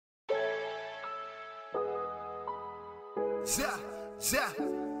Yeah.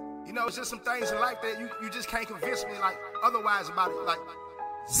 You know, it's just some things in life that you just can't convince me like otherwise about it. Like,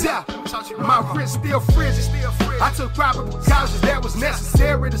 my wrist still frigid. I took proper precautions that was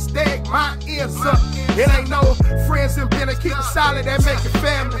necessary to stag my ends up. It ain't no friends and been to keep it solid that make it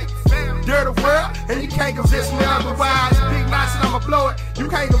family. Dirty world, and you can't convince me otherwise. Big knots and I'ma blow it. You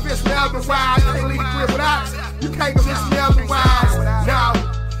can't convince me otherwise. Can't leave the crib without it. You can't convince me otherwise. No,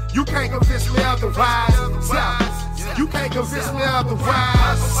 you can't convince me otherwise. You can't convince me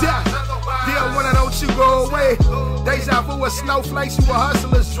otherwise. Deal when I don't you go away. Deja vu with snowflakes, you a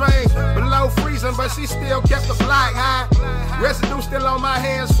hustler's dream. Below freezing, but she still kept the flag high. Residue still on my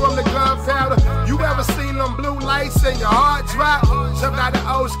hands from the gunpowder. You ever seen them blue lights and your heart drop? Jumped out the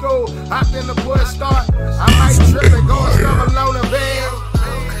old school, hopped in the bush start. I might trip and go and stumble on the bed.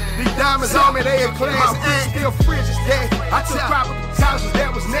 These diamonds on me, they a class A. Still frigid, yeah. I took proper precautions that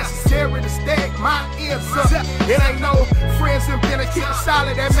was necessary to stag my ends up. It ain't no friends and been to keep it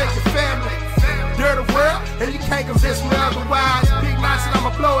solid that make it family. Dirty world, and you can't convince me otherwise. Big knots and I'ma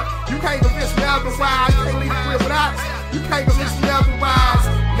blow it. You can't convince me otherwise. Can't leave the crib without it. You can't convince me otherwise.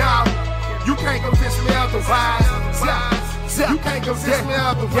 No, you can't convince me otherwise. You can't convince me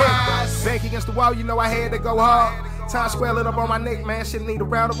otherwise. Back against the wall, you know I had to go hard. Times Square lit up on my neck, man. Shit need a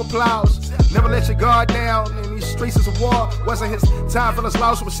round of applause. Never let your guard down. In these streets is a war. Wasn't his time for us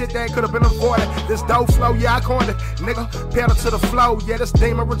lost, but shit that could have been avoided. This dope flow, yeah, I coined it. Nigga, pedal to the flow. Yeah, this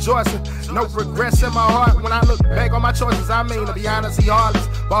demon rejoicing. No regrets in my heart when I look back on my choices. I mean, to be honest, he heartless.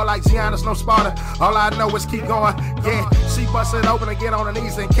 Ball like Giannis, no Sparta. All I know is keep going. Yeah, she bust it open and get on her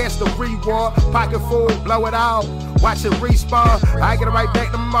knees and catch the reward. Pocket full, blow it out. Watch it respawn. I get it right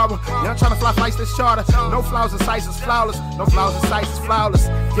back tomorrow. Yeah, I'm trying to fly flights this charter. No flaws in sights is flawless. No flaws in sights is flawless.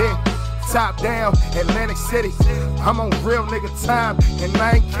 Yeah, top down, Atlantic City. I'm on real nigga time, and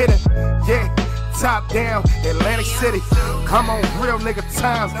I ain't kidding. Yeah, top down, Atlantic City. I'm on real nigga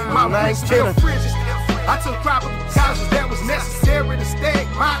time, and I ain't kidding. I took proper precautions that was necessary to stag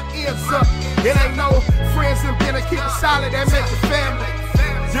my ends up. It ain't no friends and been to keep it solid that make it family.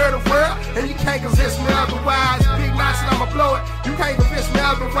 Dirty world, and you can't convince me otherwise. Big knots and I'ma blow it. You can't convince me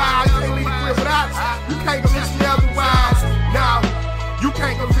otherwise. Can't leave the crib without it. You can't convince me otherwise. No, you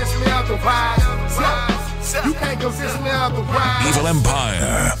can't convince me otherwise. You can't convince me otherwise. Evil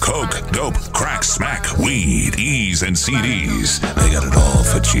Empire, coke, dope, crack, smack, weed, E's and CDs. They got it all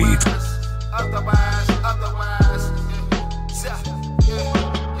for cheap. Otherwise.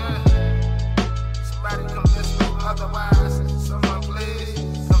 Somebody convince me otherwise. Someone please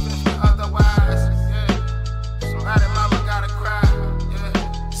convince me otherwise. Somebody mama gotta cry.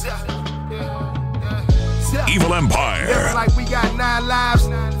 Evil Empire. Living like we got 9 lives.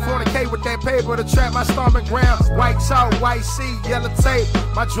 Fornicate with that paper to trap my stomping ground. White chalk, white sheet, yellow tape.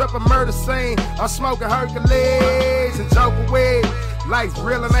 My drip a murder scene. I'm smoking Hercules and joking weed. Life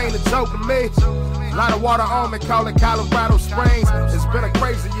real and ain't a joke to me. Lot of water on me, call it Colorado Springs. It's been a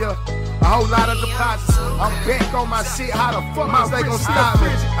crazy year. A whole lot of deposits. I'm back on my shit. How the fuck is they gon' stop me?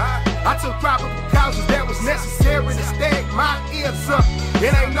 I took proper precautions that was necessary to stag my ends up.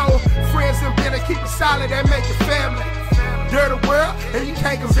 It ain't no friends and been to keep it solid that make it family. Dirty world, and you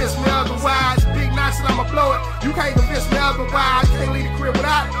can't convince me otherwise. Big knots and I'ma blow it. You can't convince me otherwise. Can't leave the crib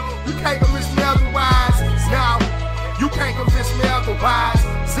without it. You can't convince me otherwise. No, you can't convince me otherwise.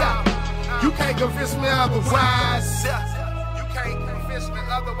 You can't convince me otherwise. You can't convince me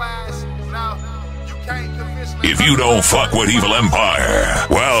otherwise. No, you can't convince me. If you don't fuck with Evil Empire,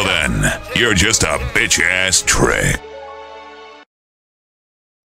 well then, you're just a bitch-ass trick.